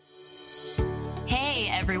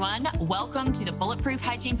everyone. Welcome to the Bulletproof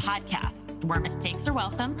Hygiene Podcast, where mistakes are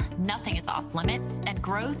welcome, nothing is off limits, and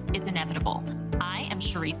growth is inevitable. I am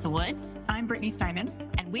Sharisa Wood. I'm Brittany Steinman.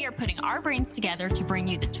 And we are putting our brains together to bring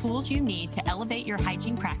you the tools you need to elevate your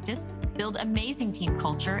hygiene practice, build amazing team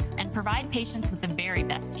culture, and provide patients with the very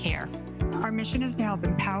best care. Our mission is to help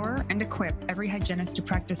empower and equip every hygienist to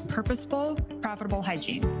practice purposeful, profitable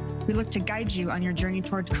hygiene. We look to guide you on your journey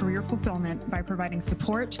toward career fulfillment by providing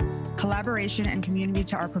support, collaboration, and community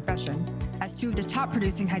to our profession. As two of the top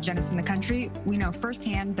producing hygienists in the country, we know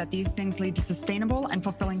firsthand that these things lead to sustainable and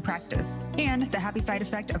fulfilling practice and the happy side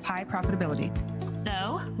effect of high profitability.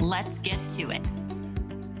 So let's get to it.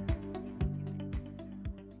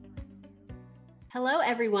 Hello,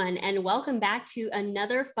 everyone, and welcome back to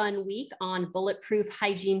another fun week on Bulletproof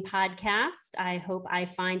Hygiene Podcast. I hope I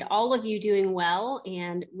find all of you doing well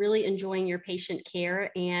and really enjoying your patient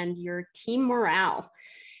care and your team morale.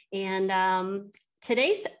 And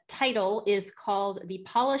today's title is called The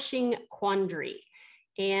Polishing Quandary.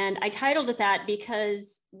 And I titled it that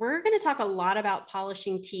because we're going to talk a lot about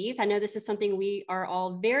polishing teeth. I know this is something we are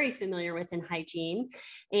all very familiar with in hygiene.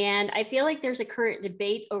 And I feel like there's a current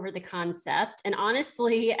debate over the concept. And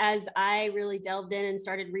honestly, as I really delved in and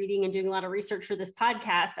started reading and doing a lot of research for this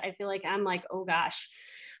podcast, I feel like I'm like, oh gosh,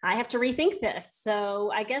 I have to rethink this.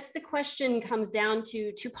 So I guess the question comes down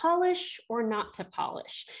to polish or not to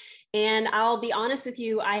polish. And I'll be honest with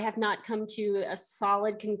you, I have not come to a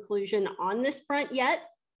solid conclusion on this front yet.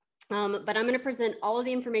 But I'm going to present all of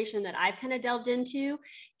the information that I've kind of delved into,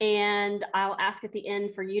 and I'll ask at the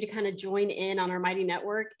end for you to kind of join in on our Mighty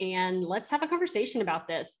Network, and let's have a conversation about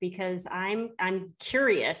this because I'm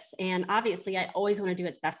curious, and obviously I always want to do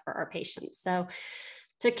what's best for our patients. So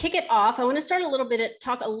to kick it off, I want to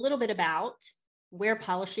talk a little bit about where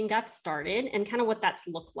polishing got started and kind of what that's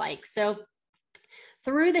looked like. So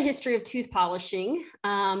through the history of tooth polishing,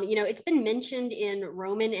 it's been mentioned in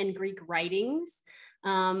Roman and Greek writings.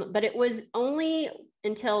 But it was only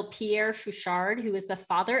until Pierre Fauchard, who is the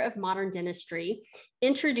father of modern dentistry,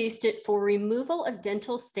 introduced it for removal of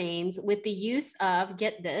dental stains with the use of,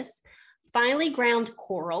 get this, finely ground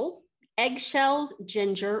coral, eggshells,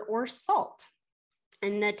 ginger, or salt.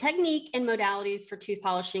 And the technique and modalities for tooth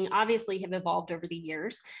polishing obviously have evolved over the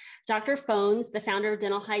years. Dr. Fones, the founder of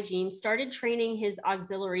dental hygiene, started training his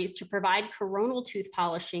auxiliaries to provide coronal tooth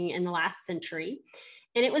polishing in the last century.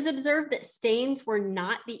 And it was observed that stains were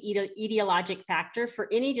not the etiologic factor for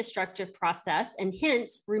any destructive process, and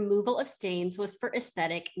hence removal of stains was for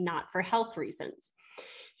aesthetic, not for health reasons.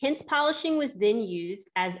 Hence, polishing was then used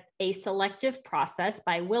as a selective process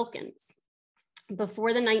by Wilkins.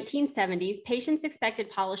 Before the 1970s, patients expected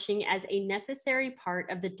polishing as a necessary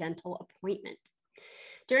part of the dental appointment.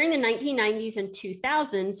 During the 1990s and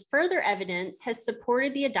 2000s, further evidence has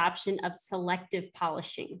supported the adoption of selective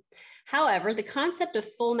polishing. However, the concept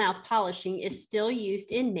of full mouth polishing is still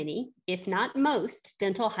used in many, if not most,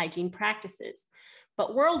 dental hygiene practices.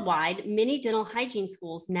 But worldwide, many dental hygiene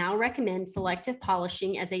schools now recommend selective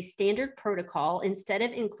polishing as a standard protocol instead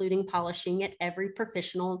of including polishing at every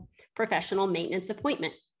professional maintenance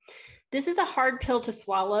appointment. This is a hard pill to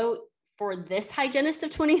swallow for this hygienist of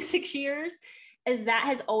 26 years, as that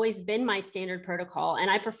has always been my standard protocol, and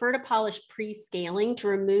I prefer to polish pre-scaling to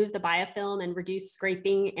remove the biofilm and reduce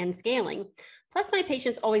scraping and scaling. Plus, my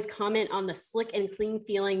patients always comment on the slick and clean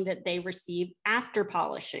feeling that they receive after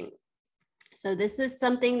polishing. So this is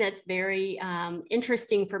something that's very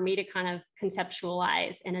interesting for me to kind of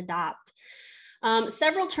conceptualize and adopt.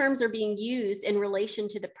 Several terms are being used in relation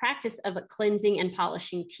to the practice of cleansing and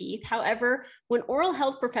polishing teeth. However, when oral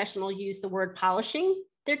health professionals use the word polishing,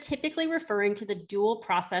 they're typically referring to the dual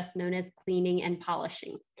process known as cleaning and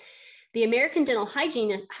polishing. The American Dental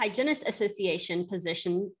Hygienists Association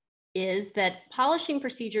position is that polishing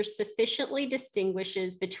procedures sufficiently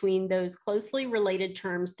distinguishes between those closely related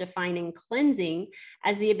terms defining cleansing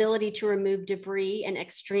as the ability to remove debris and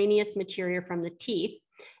extraneous material from the teeth,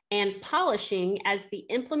 and polishing as the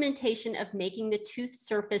implementation of making the tooth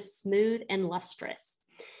surface smooth and lustrous.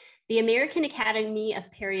 The American Academy of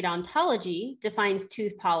Periodontology defines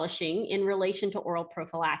tooth polishing in relation to oral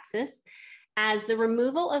prophylaxis as the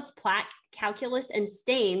removal of plaque, calculus, and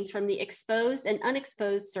stains from the exposed and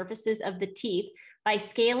unexposed surfaces of the teeth by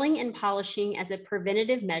scaling and polishing as a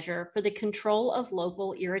preventative measure for the control of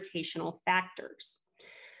local irritational factors.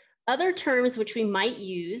 Other terms which we might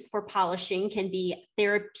use for polishing can be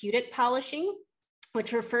therapeutic polishing,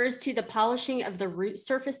 which refers to the polishing of the root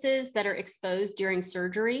surfaces that are exposed during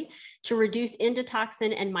surgery to reduce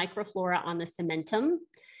endotoxin and microflora on the cementum.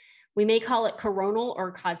 We may call it coronal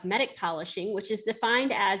or cosmetic polishing, which is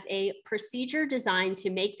defined as a procedure designed to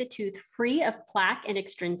make the tooth free of plaque and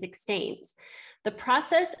extrinsic stains. The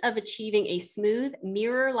process of achieving a smooth,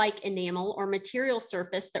 mirror-like enamel or material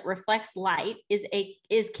surface that reflects light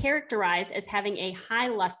is characterized as having a high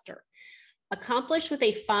luster, accomplished with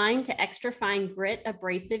a fine to extra fine grit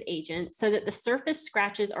abrasive agent so that the surface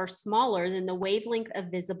scratches are smaller than the wavelength of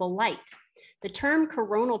visible light. The term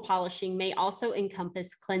coronal polishing may also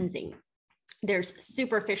encompass cleansing. There's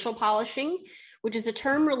superficial polishing, which is a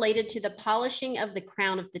term related to the polishing of the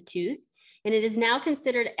crown of the tooth, and it is now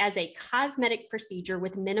considered as a cosmetic procedure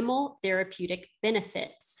with minimal therapeutic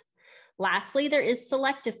benefits. Lastly, there is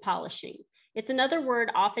selective polishing. It's another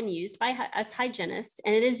word often used by us hygienists,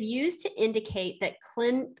 and it is used to indicate that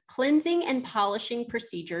cleansing and polishing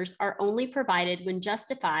procedures are only provided when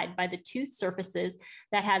justified by the tooth surfaces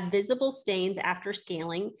that have visible stains after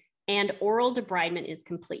scaling and oral debridement is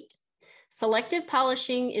complete. Selective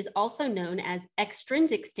polishing is also known as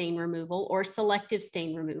extrinsic stain removal or selective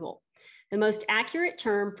stain removal. The most accurate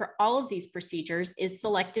term for all of these procedures is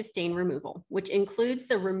selective stain removal, which includes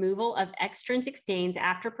the removal of extrinsic stains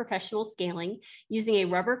after professional scaling using a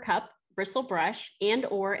rubber cup, bristle brush,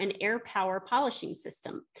 and/or an air power polishing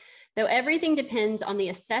system, though everything depends on the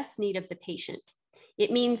assessed need of the patient.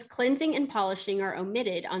 It means cleansing and polishing are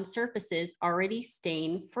omitted on surfaces already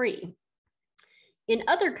stain-free. In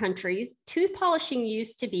other countries, tooth polishing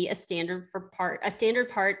used to be a standard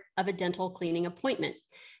part of a dental cleaning appointment,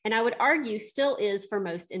 and I would argue still is for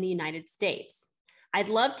most in the United States. I'd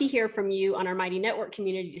love to hear from you on our Mighty Network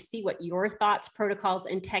community to see what your thoughts, protocols,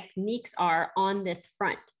 and techniques are on this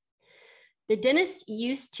front. The dentist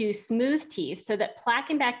used to smooth teeth so that plaque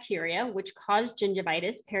and bacteria, which cause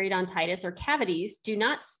gingivitis, periodontitis, or cavities, do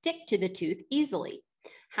not stick to the tooth easily.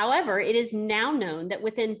 However, it is now known that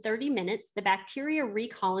within 30 minutes, the bacteria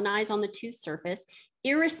recolonize on the tooth surface,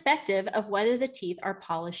 irrespective of whether the teeth are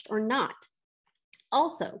polished or not.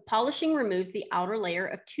 Also, polishing removes the outer layer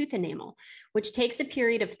of tooth enamel, which takes a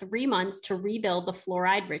period of 3 months to rebuild the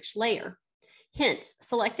fluoride-rich layer. Hence,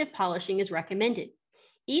 selective polishing is recommended.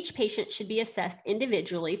 Each patient should be assessed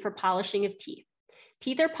individually for polishing of teeth.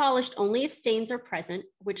 Teeth are polished only if stains are present,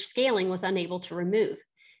 which scaling was unable to remove.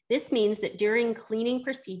 This means that during cleaning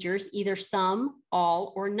procedures, either some,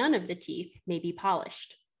 all, or none of the teeth may be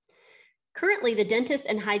polished. Currently, the dentists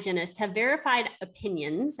and hygienists have verified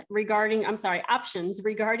options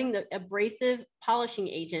regarding the abrasive polishing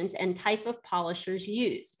agents and type of polishers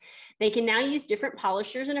used. They can now use different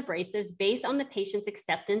polishers and abrasives based on the patient's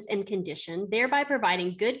acceptance and condition, thereby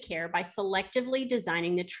providing good care by selectively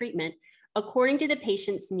designing the treatment according to the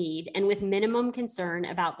patient's need and with minimum concern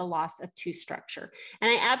about the loss of tooth structure. And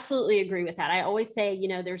I absolutely agree with that. I always say,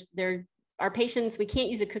 our patients, we can't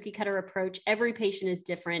use a cookie cutter approach. Every patient is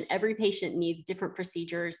different. Every patient needs different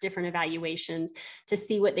procedures, different evaluations to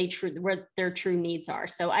see what their true needs are.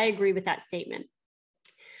 So I agree with that statement.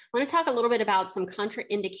 I want to talk a little bit about some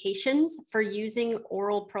contraindications for using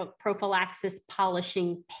oral prophylaxis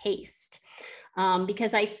polishing paste.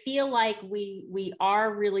 Because I feel like we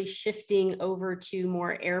are really shifting over to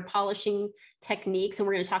more air polishing techniques, and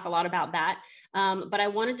we're going to talk a lot about that. But I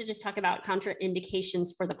wanted to just talk about contraindications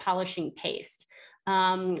for the polishing paste.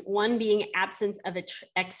 One being absence of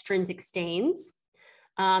extrinsic stains.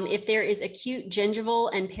 If there is acute gingival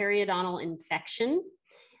and periodontal infection,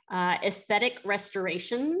 aesthetic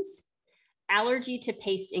restorations, allergy to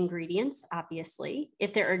paste ingredients, obviously,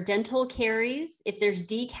 if there are dental caries, if there's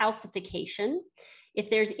decalcification, if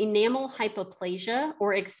there's enamel hypoplasia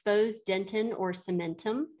or exposed dentin or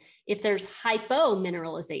cementum, if there's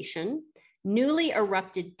hypomineralization, newly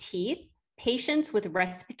erupted teeth, patients with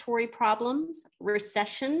respiratory problems,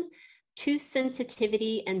 recession, tooth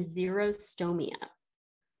sensitivity, and xerostomia.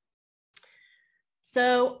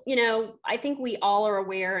 So, I think we all are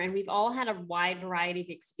aware, and we've all had a wide variety of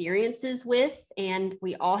experiences with, and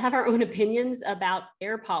we all have our own opinions about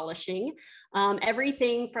air polishing.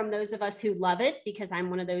 Everything from those of us who love it, because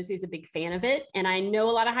I'm one of those who's a big fan of it, and I know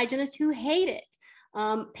a lot of hygienists who hate it.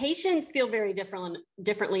 Patients feel very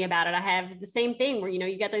differently about it. I have the same thing where,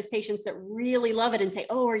 you get those patients that really love it and say,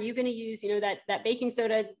 oh, are you going to use, that baking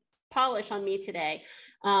soda polish on me today?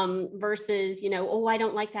 Versus, oh, I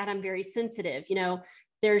don't like that, I'm very sensitive.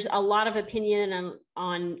 There's a lot of opinion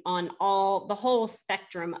on the whole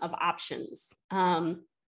spectrum of options. And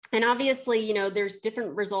obviously, there's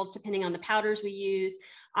different results depending on the powders we use.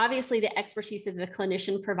 Obviously, the expertise of the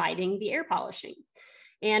clinician providing the air polishing.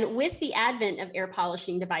 And with the advent of air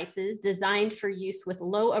polishing devices designed for use with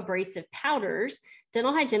low abrasive powders,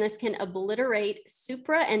 dental hygienists can obliterate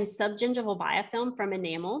supra- and subgingival biofilm from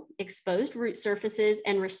enamel, exposed root surfaces,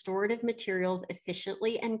 and restorative materials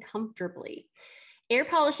efficiently and comfortably. Air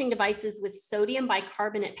polishing devices with sodium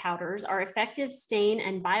bicarbonate powders are effective stain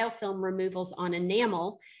and biofilm removals on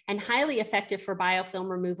enamel and highly effective for biofilm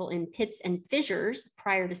removal in pits and fissures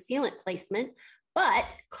prior to sealant placement,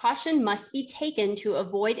 but caution must be taken to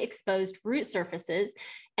avoid exposed root surfaces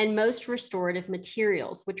and most restorative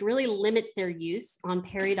materials, which really limits their use on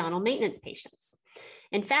periodontal maintenance patients.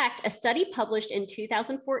 In fact, a study published in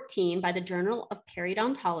 2014 by the Journal of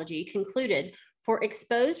Periodontology concluded for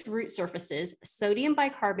exposed root surfaces, sodium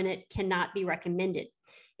bicarbonate cannot be recommended.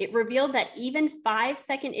 It revealed that even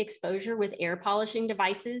 5-second exposure with air polishing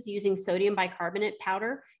devices using sodium bicarbonate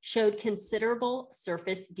powder showed considerable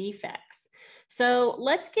surface defects. So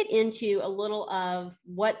let's get into a little of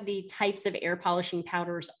what the types of air polishing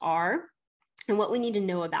powders are and what we need to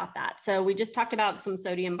know about that. So we just talked about some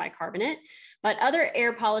sodium bicarbonate, but other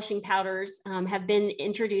air polishing powders have been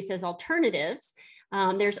introduced as alternatives.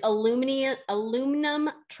 There's aluminum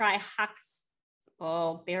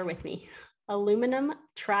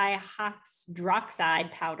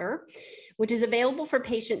trihydroxide powder, which is available for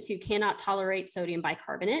patients who cannot tolerate sodium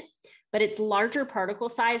bicarbonate, but its larger particle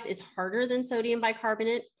size is harder than sodium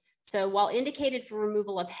bicarbonate. So while indicated for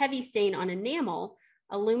removal of heavy stain on enamel,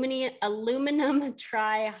 aluminum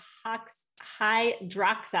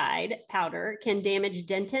trihydroxide powder can damage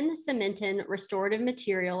dentin, cementin, restorative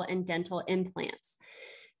material, and dental implants.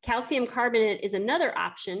 Calcium carbonate is another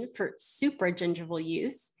option for supragingival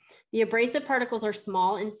use. The abrasive particles are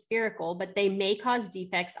small and spherical, but they may cause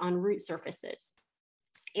defects on root surfaces.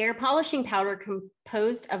 Air polishing powder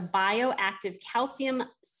composed of bioactive calcium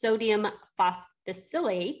sodium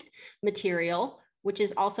phosphosylate material, which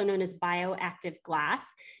is also known as bioactive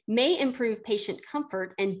glass, may improve patient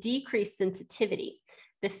comfort and decrease sensitivity.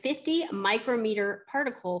 The 50 micrometer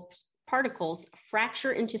particles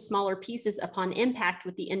fracture into smaller pieces upon impact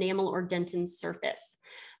with the enamel or dentin surface.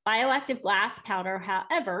 Bioactive glass powder,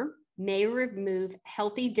 however, may remove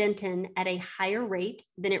healthy dentin at a higher rate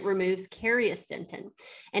than it removes carious dentin,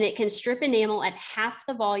 and it can strip enamel at half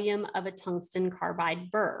the volume of a tungsten carbide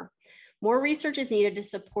burr. More research is needed to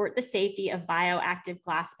support the safety of bioactive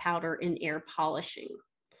glass powder in air polishing.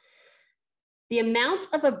 The amount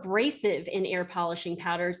of abrasive in air polishing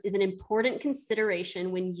powders is an important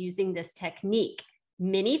consideration when using this technique.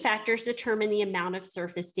 Many factors determine the amount of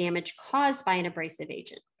surface damage caused by an abrasive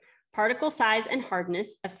agent. Particle size and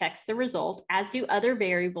hardness affects the result, as do other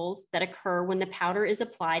variables that occur when the powder is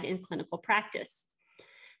applied in clinical practice.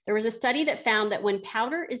 There was a study that found that when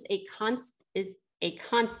powder is a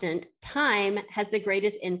constant, time has the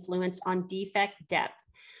greatest influence on defect depth,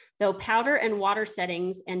 though powder and water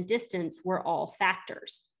settings and distance were all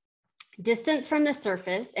factors. Distance from the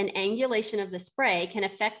surface and angulation of the spray can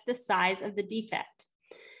affect the size of the defect.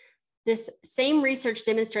 This same research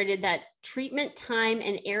demonstrated that treatment time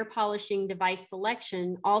and air polishing device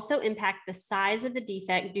selection also impact the size of the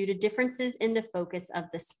defect due to differences in the focus of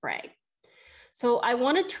the spray. So I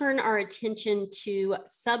want to turn our attention to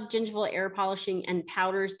subgingival air polishing and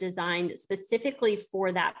powders designed specifically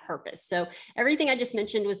for that purpose. So everything I just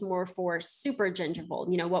mentioned was more for supragingival,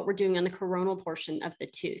 what we're doing on the coronal portion of the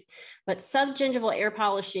tooth. But subgingival air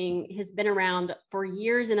polishing has been around for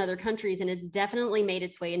years in other countries, and it's definitely made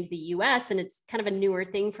its way into the US, and it's kind of a newer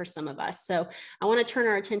thing for some of us. So I want to turn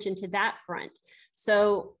our attention to that front.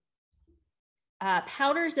 So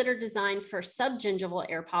powders that are designed for subgingival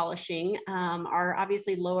air polishing are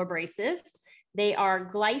obviously low abrasive. They are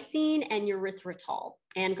glycine and erythritol.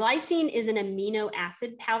 And glycine is an amino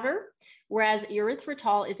acid powder, whereas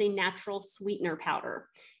erythritol is a natural sweetener powder.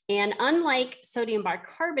 And unlike sodium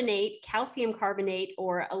bicarbonate, calcium carbonate,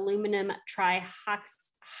 or aluminum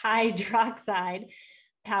trihydroxide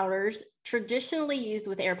powders traditionally used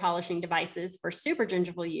with air polishing devices for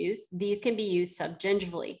supragingival use, these can be used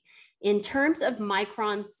subgingivally. In terms of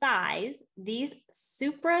micron size, these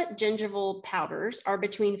supragingival powders are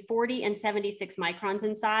between 40 and 76 microns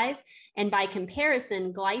in size. And by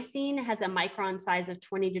comparison, glycine has a micron size of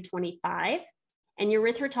 20 to 25, and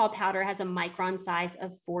erythritol powder has a micron size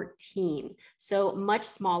of 14. So much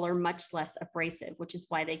smaller, much less abrasive, which is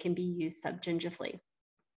why they can be used subgingivally.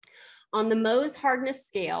 On the Mohs hardness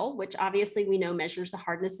scale, which obviously we know measures the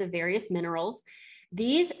hardness of various minerals,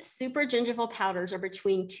 these supragingival powders are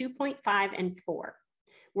between 2.5 and 4,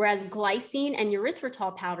 whereas glycine and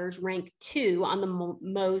erythritol powders rank 2 on the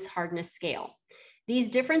Mohs hardness scale. These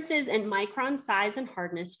differences in micron size and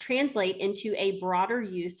hardness translate into a broader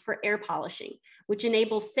use for air polishing, which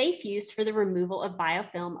enables safe use for the removal of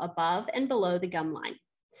biofilm above and below the gum line.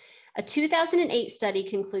 A 2008 study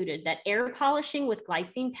concluded that air polishing with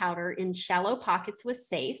glycine powder in shallow pockets was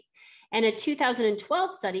safe, and a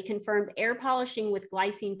 2012 study confirmed air polishing with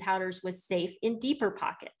glycine powders was safe in deeper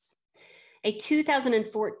pockets. A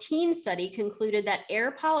 2014 study concluded that air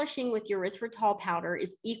polishing with erythritol powder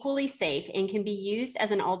is equally safe and can be used as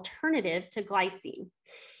an alternative to glycine.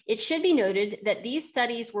 It should be noted that these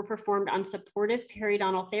studies were performed on supportive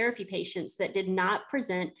periodontal therapy patients that did not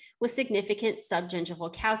present with significant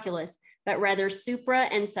subgingival calculus, but rather supra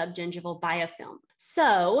and subgingival biofilm.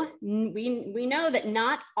 So we know that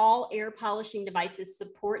not all air polishing devices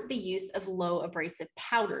support the use of low abrasive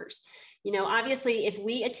powders. Obviously, if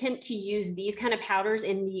we attempt to use these kind of powders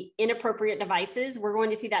in the inappropriate devices, we're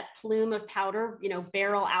going to see that plume of powder,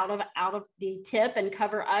 barrel out of the tip and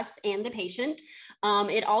cover us and the patient.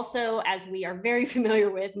 It also, as we are very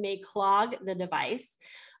familiar with, may clog the device.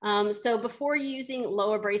 So before using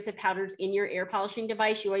low abrasive powders in your air polishing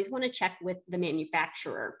device, you always want to check with the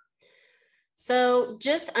manufacturer. So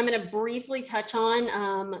I'm going to briefly touch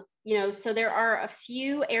on, so there are a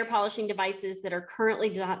few air polishing devices that are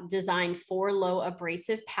currently designed for low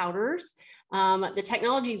abrasive powders. The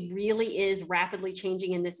technology really is rapidly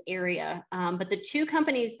changing in this area, but the two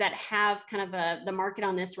companies that have kind of the market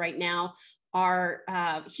on this right now are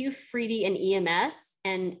Hu-Friedy and EMS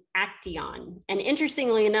and Acteon. And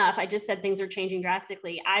interestingly enough, I just said things are changing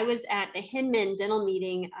drastically. I was at the Hinman dental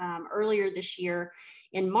meeting earlier this year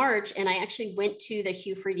in March, and I actually went to the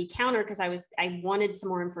Hu-Friedy counter because I wanted some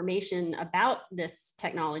more information about this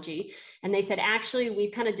technology. And they said, actually,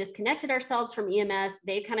 we've kind of disconnected ourselves from EMS.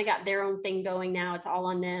 They've kind of got their own thing going now. It's all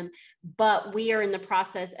on them. But we are in the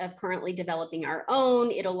process of currently developing our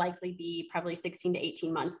own. It'll likely be probably 16 to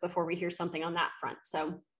 18 months before we hear something on that front. So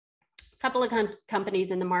a couple of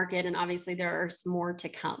companies in the market, and obviously there are more to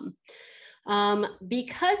come.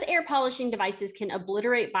 Because air polishing devices can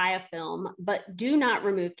obliterate biofilm, but do not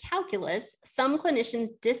remove calculus, some clinicians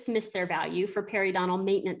dismiss their value for periodontal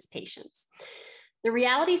maintenance patients. The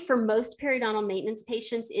reality for most periodontal maintenance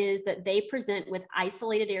patients is that they present with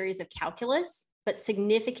isolated areas of calculus, but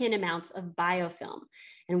significant amounts of biofilm.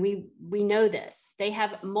 And we know this. They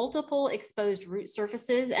have multiple exposed root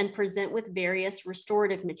surfaces and present with various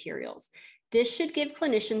restorative materials. This should give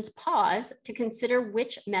clinicians pause to consider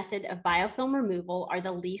which method of biofilm removal are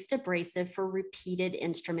the least abrasive for repeated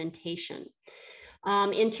instrumentation.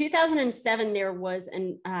 In 2007, there was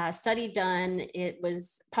a study done. It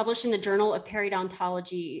was published in the Journal of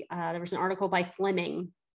Periodontology. There was an article by Fleming,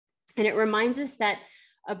 and it reminds us that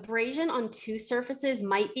abrasion on tooth surfaces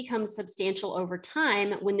might become substantial over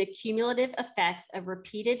time when the cumulative effects of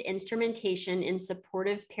repeated instrumentation in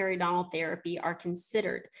supportive periodontal therapy are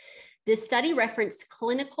considered. This study referenced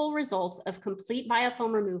clinical results of complete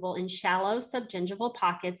biofilm removal in shallow subgingival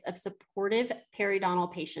pockets of supportive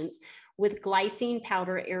periodontal patients with glycine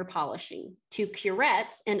powder air polishing to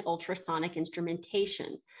curettes and ultrasonic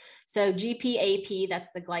instrumentation. So GPAP, that's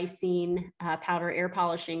the glycine powder air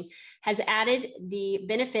polishing, has added the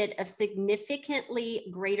benefit of significantly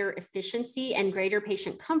greater efficiency and greater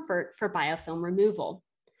patient comfort for biofilm removal.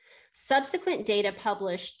 Subsequent data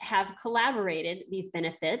published have corroborated these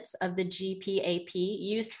benefits of the GPAP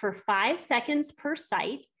used for 5 seconds per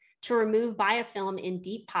site to remove biofilm in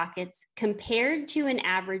deep pockets compared to an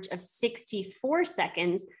average of 64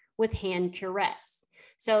 seconds with hand curettes.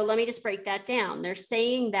 So let me just break that down. They're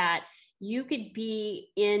saying that you could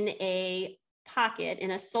be in a pocket,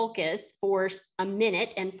 in a sulcus, for a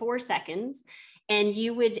minute and 4 seconds, and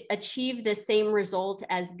you would achieve the same result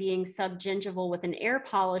as being subgingival with an air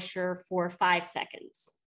polisher for 5 seconds.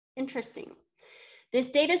 Interesting. This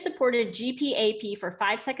data supported GPAP for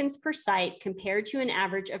 5 seconds per site compared to an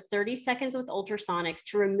average of 30 seconds with ultrasonics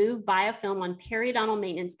to remove biofilm on periodontal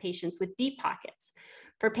maintenance patients with deep pockets.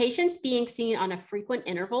 For patients being seen on a frequent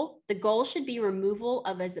interval, the goal should be removal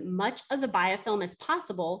of as much of the biofilm as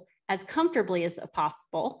possible, as comfortably as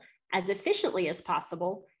possible, as efficiently as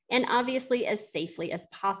possible, and obviously as safely as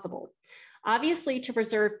possible. Obviously, to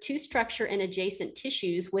preserve tooth structure and adjacent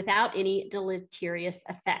tissues without any deleterious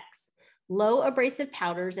effects. Low abrasive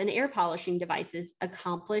powders and air polishing devices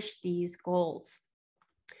accomplish these goals.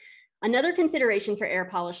 Another consideration for air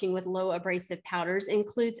polishing with low abrasive powders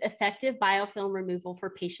includes effective biofilm removal for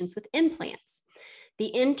patients with implants. The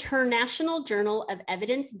International Journal of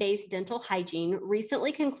Evidence-Based Dental Hygiene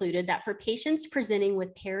recently concluded that for patients presenting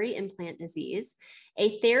with peri-implant disease,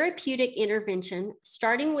 A therapeutic intervention,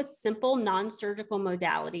 starting with simple non-surgical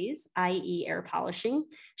modalities, i.e. air polishing,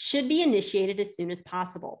 should be initiated as soon as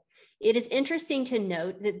possible. It is interesting to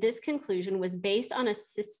note that this conclusion was based on a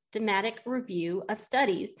systematic review of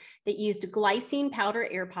studies that used glycine powder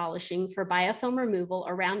air polishing for biofilm removal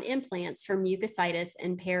around implants for mucositis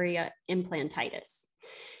and peri-implantitis.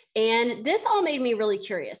 And this all made me really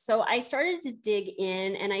curious. So I started to dig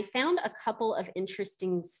in and I found a couple of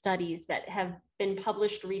interesting studies that have been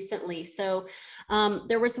published recently. So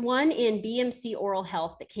there was one in BMC Oral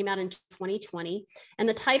Health that came out in 2020. And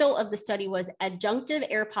the title of the study was Adjunctive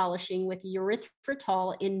Air Polishing with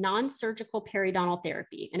Erythritol in Non-Surgical Periodontal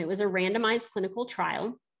Therapy. And it was a randomized clinical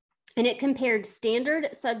trial. And it compared standard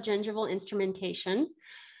subgingival instrumentation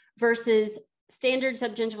versus standard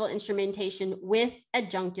subgingival instrumentation with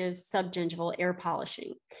adjunctive subgingival air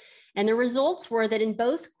polishing. And the results were that in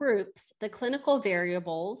both groups, the clinical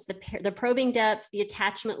variables, the probing depth, the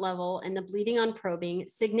attachment level, and the bleeding on probing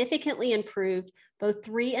significantly improved both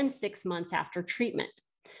 3 and 6 months after treatment.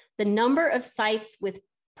 The number of sites with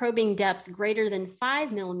probing depths greater than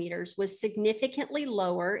 5 millimeters was significantly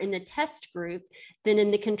lower in the test group than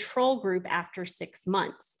in the control group after 6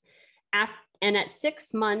 months. And at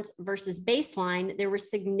 6 months versus baseline, there were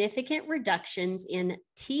significant reductions in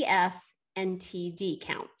TF and TD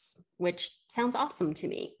counts, which sounds awesome to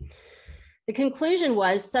me. The conclusion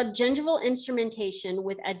was subgingival instrumentation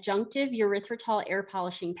with adjunctive erythritol air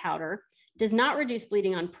polishing powder does not reduce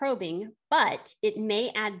bleeding on probing, but it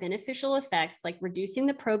may add beneficial effects like reducing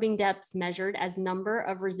the probing depths measured as number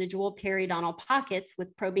of residual periodontal pockets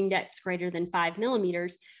with probing depths greater than 5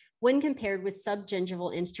 millimeters when compared with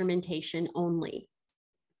subgingival instrumentation only.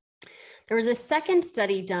 There was a second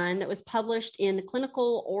study done that was published in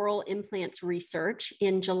Clinical Oral Implants Research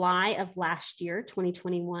in July of last year,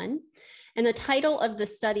 2021. And the title of the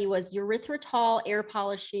study was Erythritol Air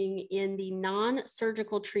Polishing in the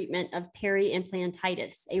Non-Surgical Treatment of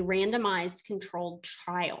Peri-Implantitis, a randomized controlled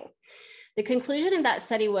trial. The conclusion of that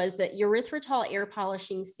study was that erythritol air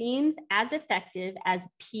polishing seems as effective as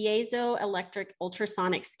piezoelectric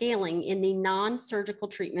ultrasonic scaling in the non-surgical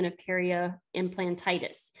treatment of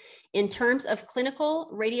peri-implantitis in terms of clinical,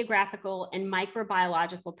 radiographical, and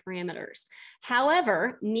microbiological parameters.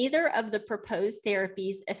 However, neither of the proposed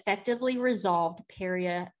therapies effectively resolved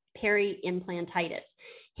peri-implantitis.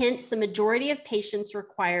 Hence, the majority of patients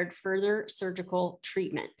required further surgical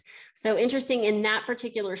treatment. So interesting, in that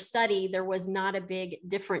particular study, there was not a big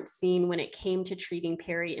difference seen when it came to treating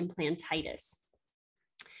peri-implantitis.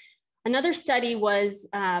 Another study was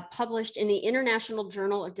published in the International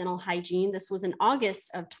Journal of Dental Hygiene. This was in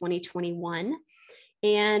August of 2021.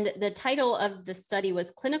 And the title of the study was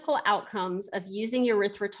Clinical Outcomes of Using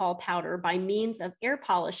Erythritol Powder by Means of Air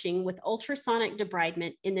Polishing with Ultrasonic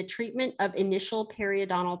Debridement in the Treatment of Initial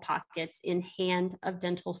Periodontal Pockets in Hand of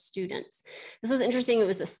Dental Students. This was interesting. It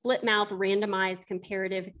was a split mouth randomized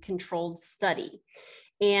comparative controlled study.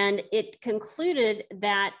 And it concluded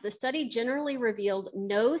that the study generally revealed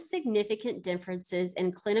no significant differences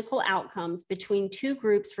in clinical outcomes between two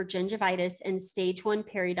groups for gingivitis and stage 1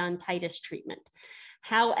 periodontitis treatment.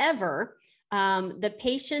 However, the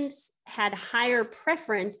patients had higher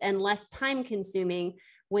preference and less time consuming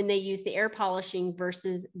when they used the air polishing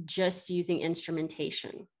versus just using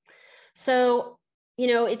instrumentation. So, you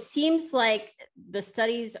know, it seems like the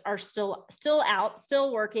studies are still out,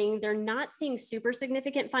 still working. They're not seeing super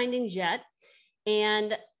significant findings yet.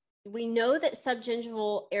 And we know that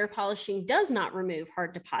subgingival air polishing does not remove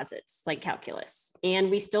hard deposits like calculus,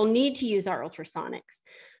 and we still need to use our ultrasonics.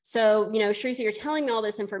 So, you know, Sharisa, you're telling me all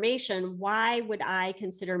this information. Why would I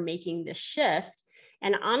consider making this shift?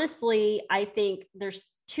 And honestly, I think there's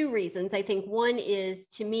two reasons. I think one is,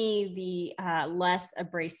 to me, the less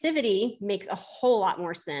abrasivity makes a whole lot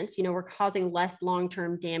more sense. You know, we're causing less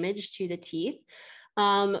long-term damage to the teeth.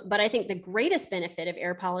 But I think the greatest benefit of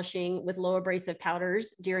air polishing with low abrasive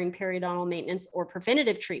powders during periodontal maintenance or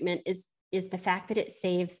preventative treatment is the fact that it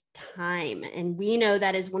saves time. And we know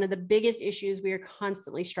that is one of the biggest issues we are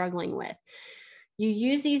constantly struggling with. You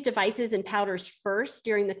use these devices and powders first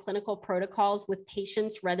during the clinical protocols with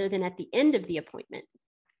patients rather than at the end of the appointment.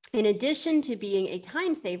 In addition to being a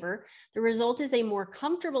time saver, the result is a more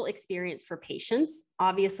comfortable experience for patients.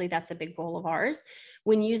 Obviously, that's a big goal of ours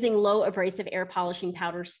when using low abrasive air polishing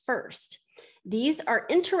powders first. These are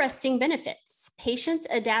interesting benefits. Patients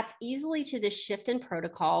adapt easily to this shift in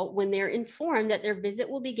protocol when they're informed that their visit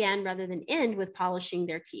will begin rather than end with polishing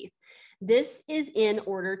their teeth. This is in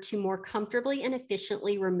order to more comfortably and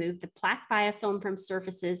efficiently remove the plaque biofilm from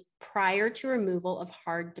surfaces prior to removal of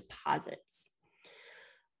hard deposits.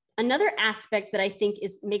 Another aspect that I think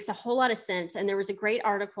makes a whole lot of sense, and there was a great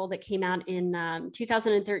article that came out in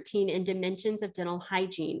 2013 in Dimensions of Dental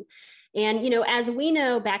Hygiene. And, as we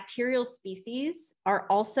know, bacterial species are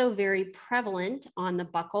also very prevalent on the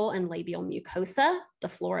buccal and labial mucosa, the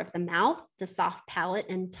floor of the mouth, the soft palate,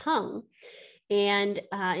 and tongue. And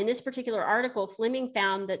in this particular article, Fleming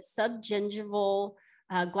found that subgingival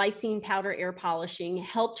glycine powder air polishing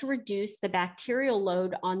helped to reduce the bacterial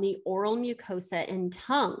load on the oral mucosa and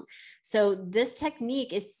tongue. So this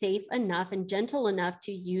technique is safe enough and gentle enough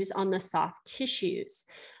to use on the soft tissues.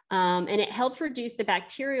 And it helps reduce the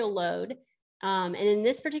bacterial load. And in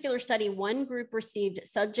this particular study, one group received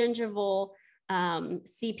subgingival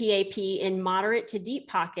CPAP in moderate to deep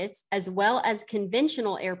pockets, as well as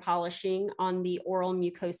conventional air polishing on the oral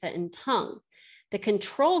mucosa and tongue. The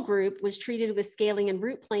control group was treated with scaling and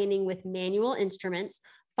root planing with manual instruments,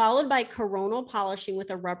 followed by coronal polishing with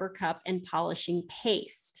a rubber cup and polishing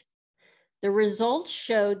paste. The results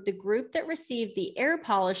showed the group that received the air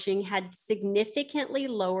polishing had significantly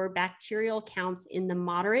lower bacterial counts in the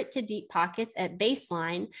moderate to deep pockets at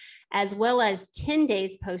baseline, as well as 10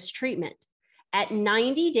 days post-treatment. At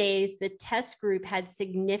 90 days, the test group had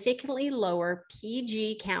significantly lower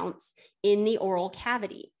PG counts in the oral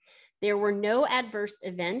cavity. There were no adverse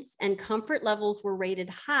events, and comfort levels were rated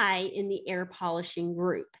high in the air polishing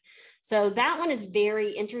group. So that one is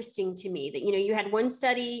very interesting to me that, you had one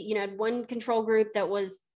study, one control group that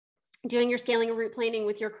was doing your scaling and root planing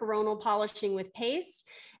with your coronal polishing with paste.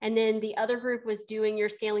 And then the other group was doing your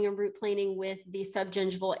scaling and root planing with the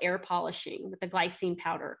subgingival air polishing with the glycine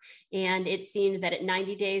powder. And it seemed that at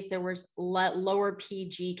 90 days, there was lower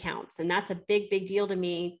PG counts. And that's a big, big deal to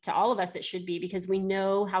me, to all of us it should be, because we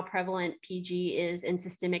know how prevalent PG is in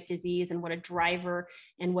systemic disease and what a driver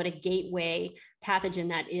and what a gateway pathogen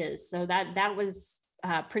that is. So that was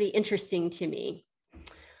pretty interesting to me.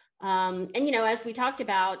 And, as we talked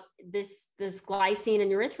about, this glycine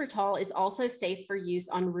and erythritol is also safe for use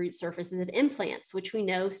on root surfaces and implants, which we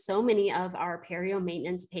know so many of our perio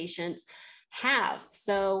maintenance patients have.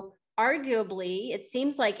 So arguably, it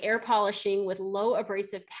seems like air polishing with low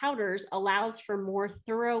abrasive powders allows for more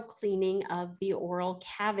thorough cleaning of the oral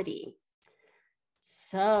cavity.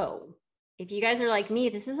 So if you guys are like me,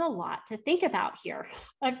 this is a lot to think about here.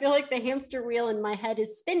 I feel like the hamster wheel in my head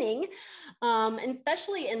is spinning, and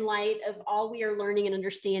especially in light of all we are learning and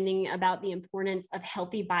understanding about the importance of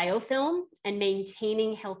healthy biofilm and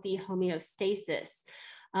maintaining healthy homeostasis.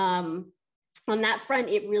 On that front,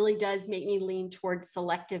 it really does make me lean towards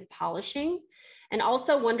selective polishing, and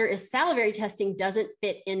also wonder if salivary testing doesn't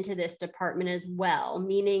fit into this department as well,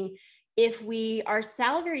 meaning if we are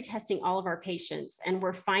salivary testing all of our patients and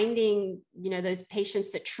we're finding, those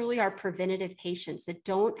patients that truly are preventative patients that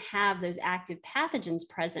don't have those active pathogens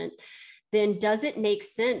present, then does it make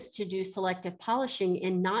sense to do selective polishing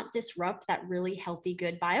and not disrupt that really healthy,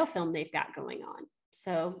 good biofilm they've got going on?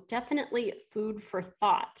 So definitely food for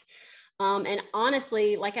thought. And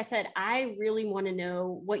honestly, like I said, I really want to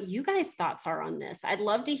know what you guys' thoughts are on this. I'd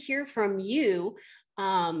love to hear from you.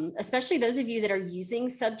 Especially those of you that are using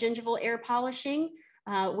subgingival air polishing.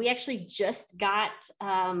 We actually just got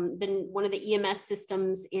one of the EMS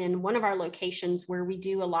systems in one of our locations where we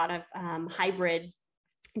do a lot of hybrid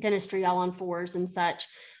dentistry, all on fours and such,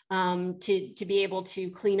 to be able to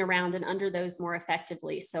clean around and under those more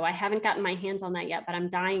effectively. So I haven't gotten my hands on that yet, but I'm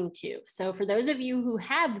dying to. So for those of you who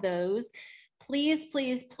have those, please,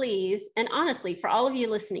 please, please, and honestly, for all of you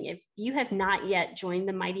listening, if you have not yet joined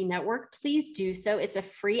the Mighty Network, please do so. It's a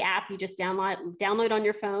free app. You just download on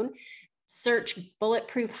your phone, search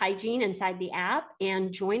Bulletproof Hygiene inside the app,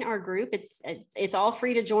 and join our group. It's all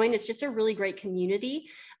free to join. It's just a really great community.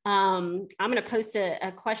 I'm going to post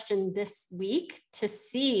a question this week to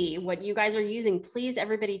see what you guys are using. Please,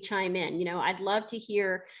 everybody chime in. I'd love to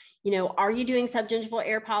hear, are you doing subgingival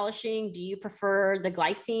air polishing? Do you prefer the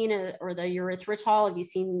glycine or the erythritol? Have you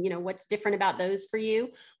seen, what's different about those for you?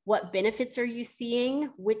 What benefits are you seeing?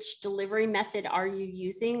 Which delivery method are you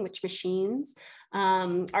using? Which machines?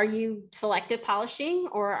 Are you selective polishing,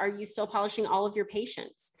 or are you still polishing all of your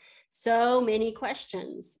patients? So many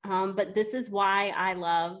questions, but this is why I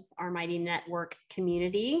love our Mighty Network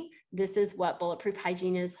community. This is what Bulletproof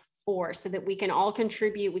Hygiene is for, so that we can all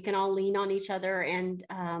contribute, we can all lean on each other and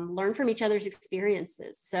learn from each other's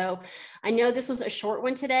experiences. So I know this was a short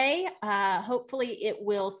one today. Hopefully it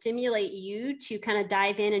will stimulate you to kind of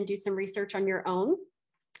dive in and do some research on your own.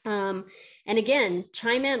 And again,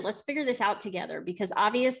 chime in, let's figure this out together, because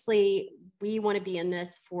obviously we want to be in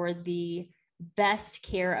this for the best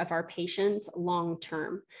care of our patients long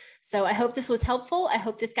term. So I hope this was helpful. I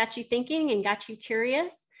hope this got you thinking and got you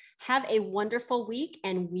curious. Have a wonderful week,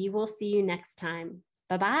 and we will see you next time.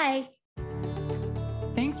 Bye-bye.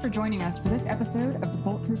 Thanks for joining us for this episode of the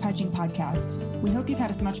Bulletproof Hygiene Podcast. We hope you've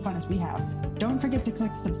had as much fun as we have. Don't forget to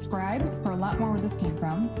click subscribe for a lot more where this came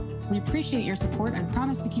from. We appreciate your support and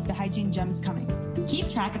promise to keep the hygiene gems coming. Keep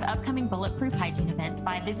track of upcoming Bulletproof Hygiene events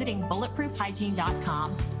by visiting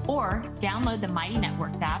bulletproofhygiene.com or download the Mighty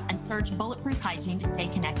Networks app and search Bulletproof Hygiene to stay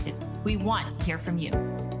connected. We want to hear from you.